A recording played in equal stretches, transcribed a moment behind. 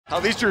How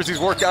these jerseys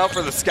work out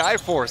for the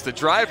Skyforce. The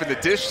drive and the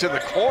dish to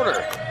the corner.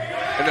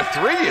 And the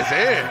three is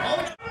in.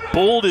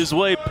 Bowled his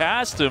way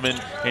past him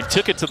and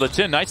took it to the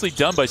tin. Nicely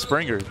done by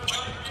Springer.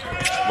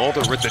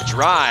 Mulder with the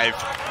drive.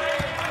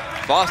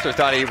 Foster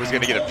thought he was going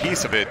to get a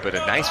piece of it, but a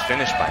nice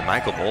finish by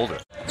Michael Mulder.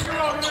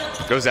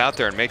 Goes out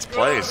there and makes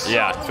plays.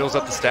 Yeah. Fills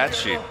up the stat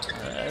sheet.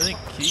 I think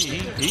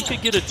he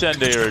could get a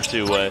 10-day or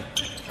two away.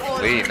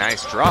 Lee,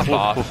 nice drop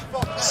off.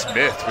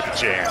 Smith with the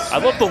jam. I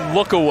love the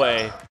look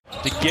away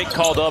to get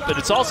called up, and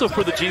it's also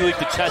for the G League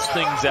to test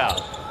things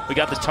out. We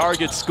got the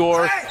target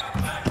score.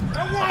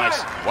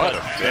 Nice. What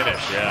a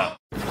finish. Yeah.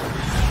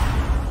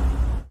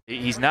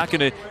 He's not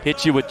going to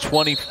hit you with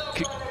 20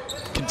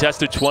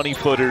 contested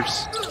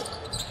 20-footers.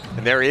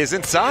 And there he is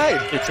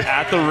inside. It's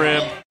at the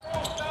rim.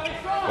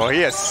 Well,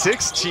 he has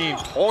 16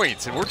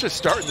 points, and we're just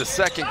starting the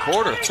second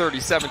quarter,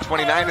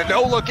 37-29, and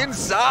no look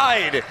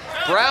inside.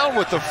 Brown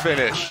with the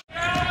finish.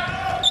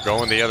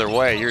 Going the other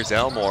way, here's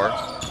Elmore.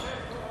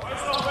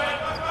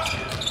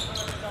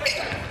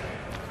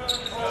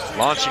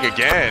 Launching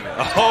again.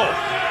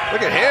 Oh,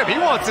 look at him. He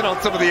wants in on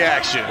some of the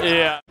action.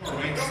 Yeah. All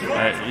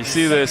right, you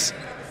see this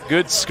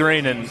good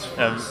screen, and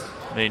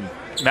I mean,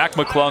 Mac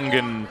McClung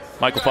and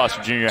Michael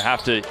Foster Jr.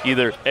 have to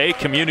either A,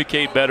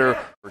 communicate better,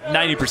 or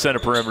 90%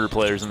 of perimeter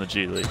players in the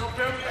G League.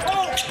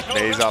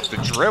 Mays off the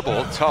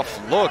dribble,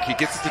 tough look, he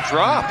gets the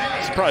drop.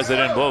 Surprised they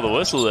didn't blow the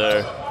whistle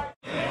there.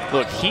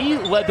 Look, he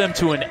led them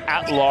to an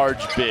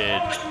at-large bid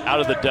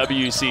out of the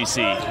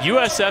WCC.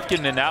 USF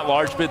getting an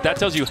at-large bid, that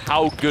tells you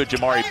how good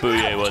Jamari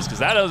Bouye was, because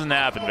that doesn't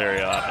happen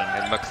very often.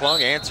 And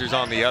McClung answers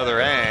on the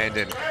other end.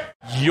 And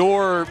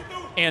your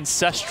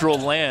ancestral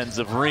lands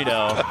of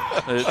Reno.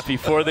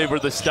 Before they were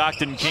the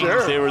Stockton Kings,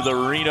 sure, they were the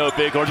Reno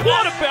Bighorns.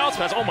 What a bounce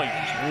pass! Oh my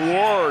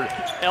word,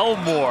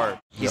 Elmore.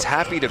 He's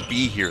happy to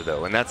be here,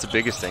 though, and that's the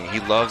biggest thing. He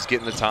loves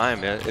getting the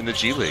time in the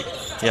G League.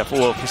 Yeah,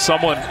 for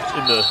someone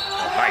in the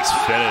nice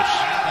finish.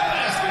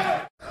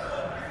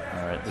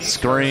 All right, the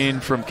screen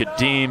from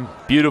Kadeem.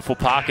 Beautiful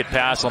pocket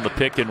pass on the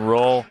pick and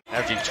roll.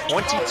 Averaging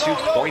 22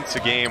 points a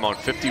game on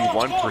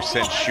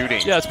 51%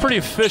 shooting. Yeah, it's pretty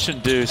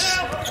efficient, Deuce.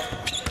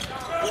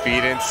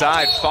 Feed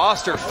inside,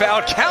 Foster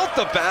fouled, count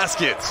the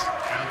baskets.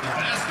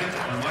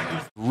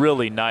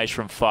 Really nice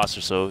from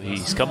Foster, so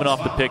he's coming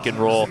off the pick and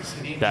roll.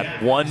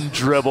 That one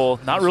dribble,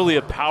 not really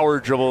a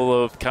power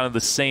dribble of kind of the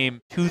same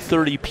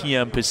 2:30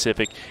 p.m.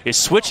 Pacific, is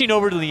switching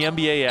over to the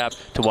NBA app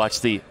to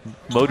watch the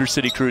Motor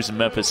City Cruise and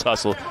Memphis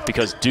Hustle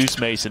because Deuce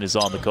Mason is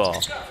on the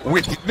call.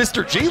 With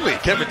Mr. G League,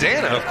 Kevin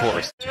Dana, of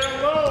course.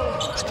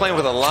 He's playing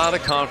with a lot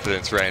of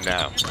confidence right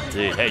now.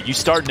 Hey, you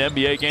start an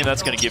NBA game,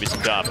 that's going to give you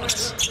some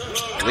confidence.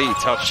 Lee,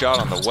 tough shot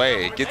on the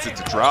way, gets it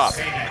to drop.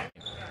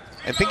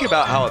 And think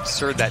about how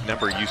absurd that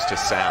number used to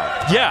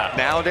sound. Yeah.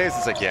 Nowadays,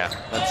 it's like, yeah,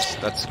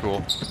 that's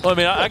cool. Well, I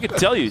mean, I could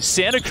tell you,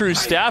 Santa Cruz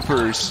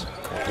staffers,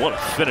 what a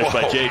finish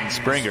by Jaden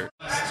Springer.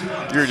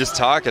 You were just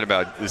talking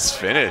about this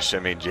finish. I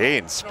mean,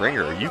 Jaden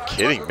Springer, are you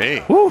kidding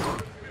me? Woo.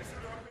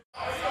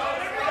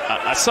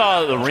 I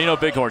saw the Reno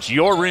Bighorns,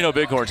 your Reno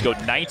Bighorns, go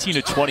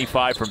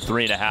 19-25 from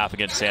 3.5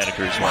 against Santa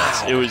Cruz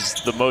once. It was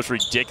the most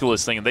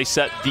ridiculous thing, and they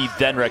set the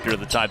then record at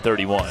the time,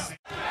 31.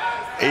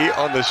 8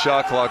 on the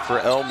shot clock for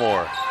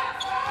Elmore.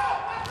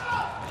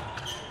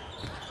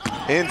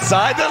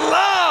 Inside the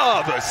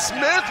lob!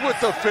 Smith with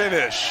the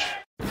finish.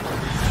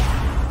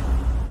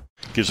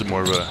 Gives it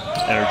more of an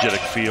energetic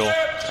feel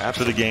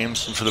for the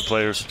games and for the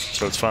players,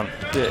 so it's fun.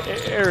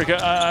 Eric,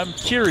 I'm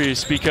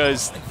curious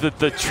because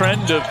the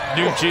trend of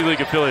new G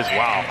League affiliates,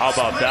 wow, how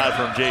about that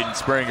from Jaden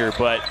Springer?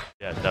 But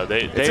yeah, no,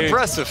 it's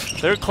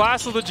impressive. They're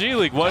class of the G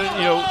League.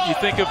 You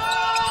think of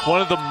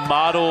one of the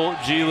model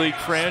G League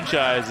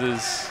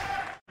franchises.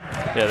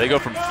 Yeah, they go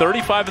from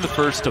 35 in the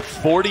first to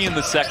 40 in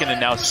the second,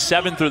 and now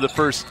 7 through the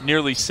first,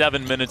 nearly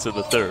 7 minutes of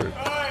the third.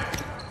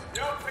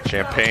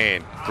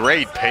 Champagne,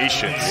 great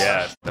patience.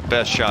 Yeah, the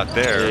best shot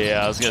there.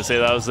 Yeah, I was going to say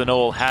that was an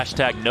old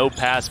hashtag no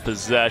pass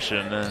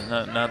possession.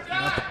 Not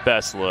the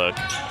best look.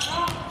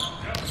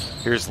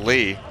 Here's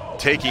Lee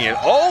taking it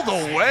all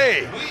the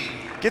way.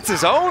 Gets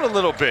his own a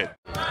little bit.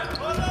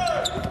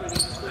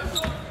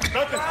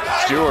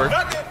 Stewart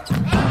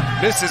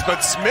misses,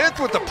 but Smith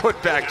with the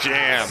putback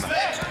jam.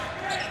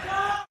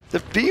 The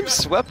beam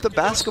swept the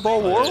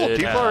basketball world.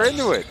 People are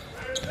into it.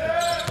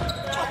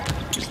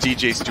 Here's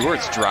DJ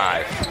Stewart's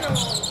drive.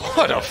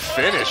 What a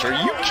finish. Are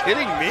you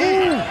kidding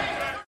me?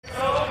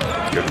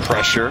 Good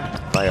pressure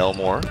by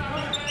Elmore.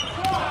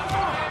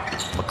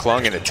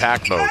 McClung in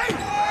attack mode.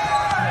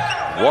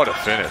 What a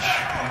finish.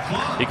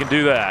 He can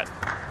do that.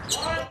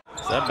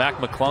 Is that Mac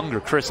McClung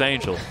or Chris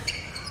Angel?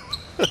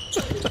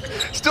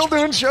 Still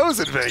doing shows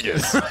in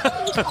Vegas,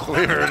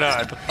 believe it or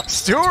not.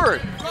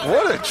 Stewart,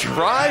 what a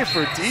drive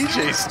for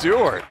DJ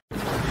Stewart.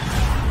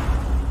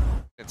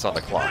 It's on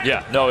the clock.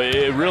 Yeah, no,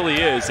 it really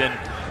is. And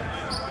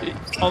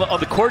on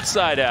the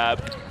courtside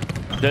app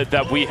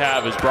that we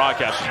have as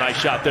broadcasters, nice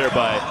shot there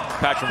by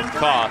Patrick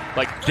McCaw.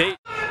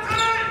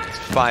 It's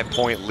a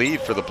 5-point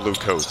lead for the Blue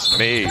Coats.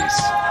 Mays,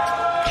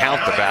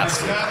 count the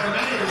basket.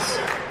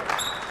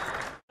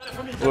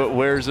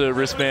 wears a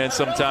wristband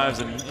sometimes,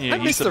 and I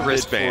miss the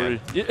wristband.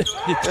 You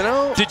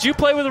know? Did you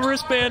play with a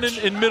wristband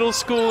in middle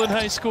school and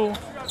high school?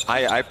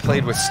 I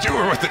played with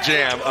Stewart with the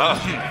jam.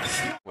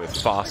 With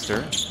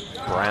Foster,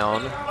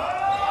 Brown.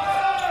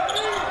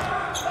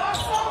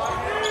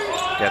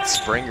 Got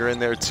Springer in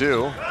there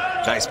too.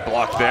 Nice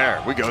block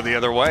there. We go the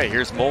other way.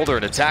 Here's Mulder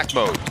in attack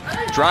mode.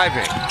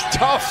 Driving.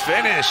 Tough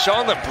finish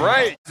on the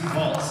break.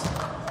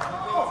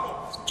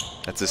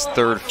 That's his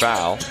third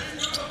foul.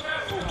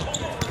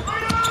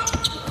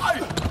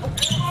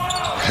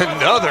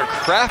 Another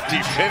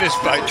crafty finish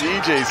by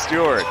DJ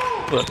Stewart.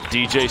 Look,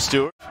 DJ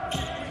Stewart.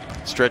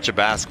 Stretch of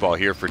basketball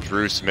here for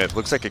Drew Smith.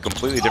 Looks like a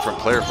completely different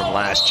player from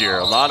last year.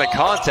 A lot of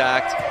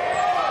contact.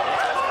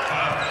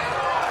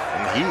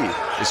 And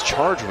he is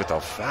charged with a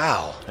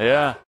foul.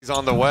 Yeah. He's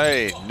on the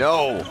way.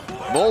 No.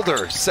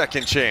 Mulder,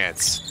 second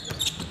chance.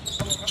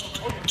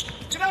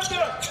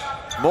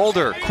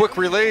 Mulder, quick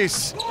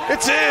release.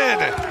 It's in.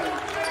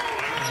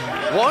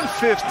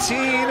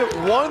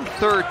 115,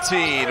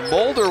 113.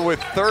 Mulder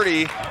with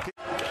 30.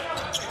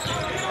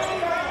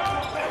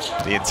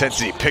 The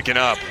intensity picking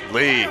up.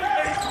 Lee.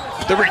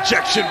 The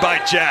rejection by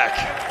Jack.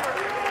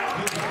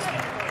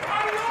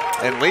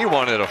 And Lee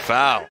wanted a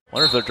foul.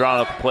 Wonder if they're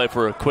drawing up a play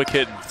for a quick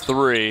hit and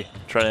 3.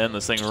 Try to end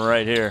this thing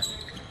right here.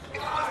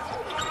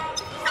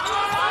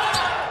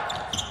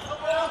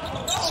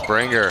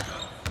 Springer.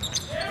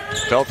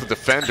 Felt the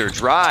defender,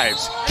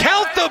 drives.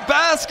 Count the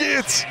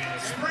baskets!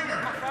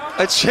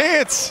 A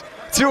chance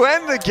to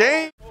end the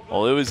game.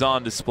 Well, it was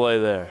on display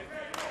there.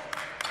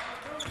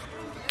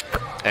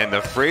 And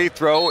the free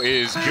throw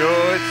is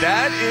good.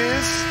 That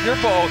is your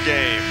ball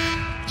game.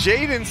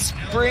 Jaden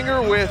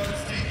Springer with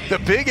the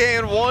big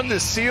and one to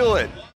seal it.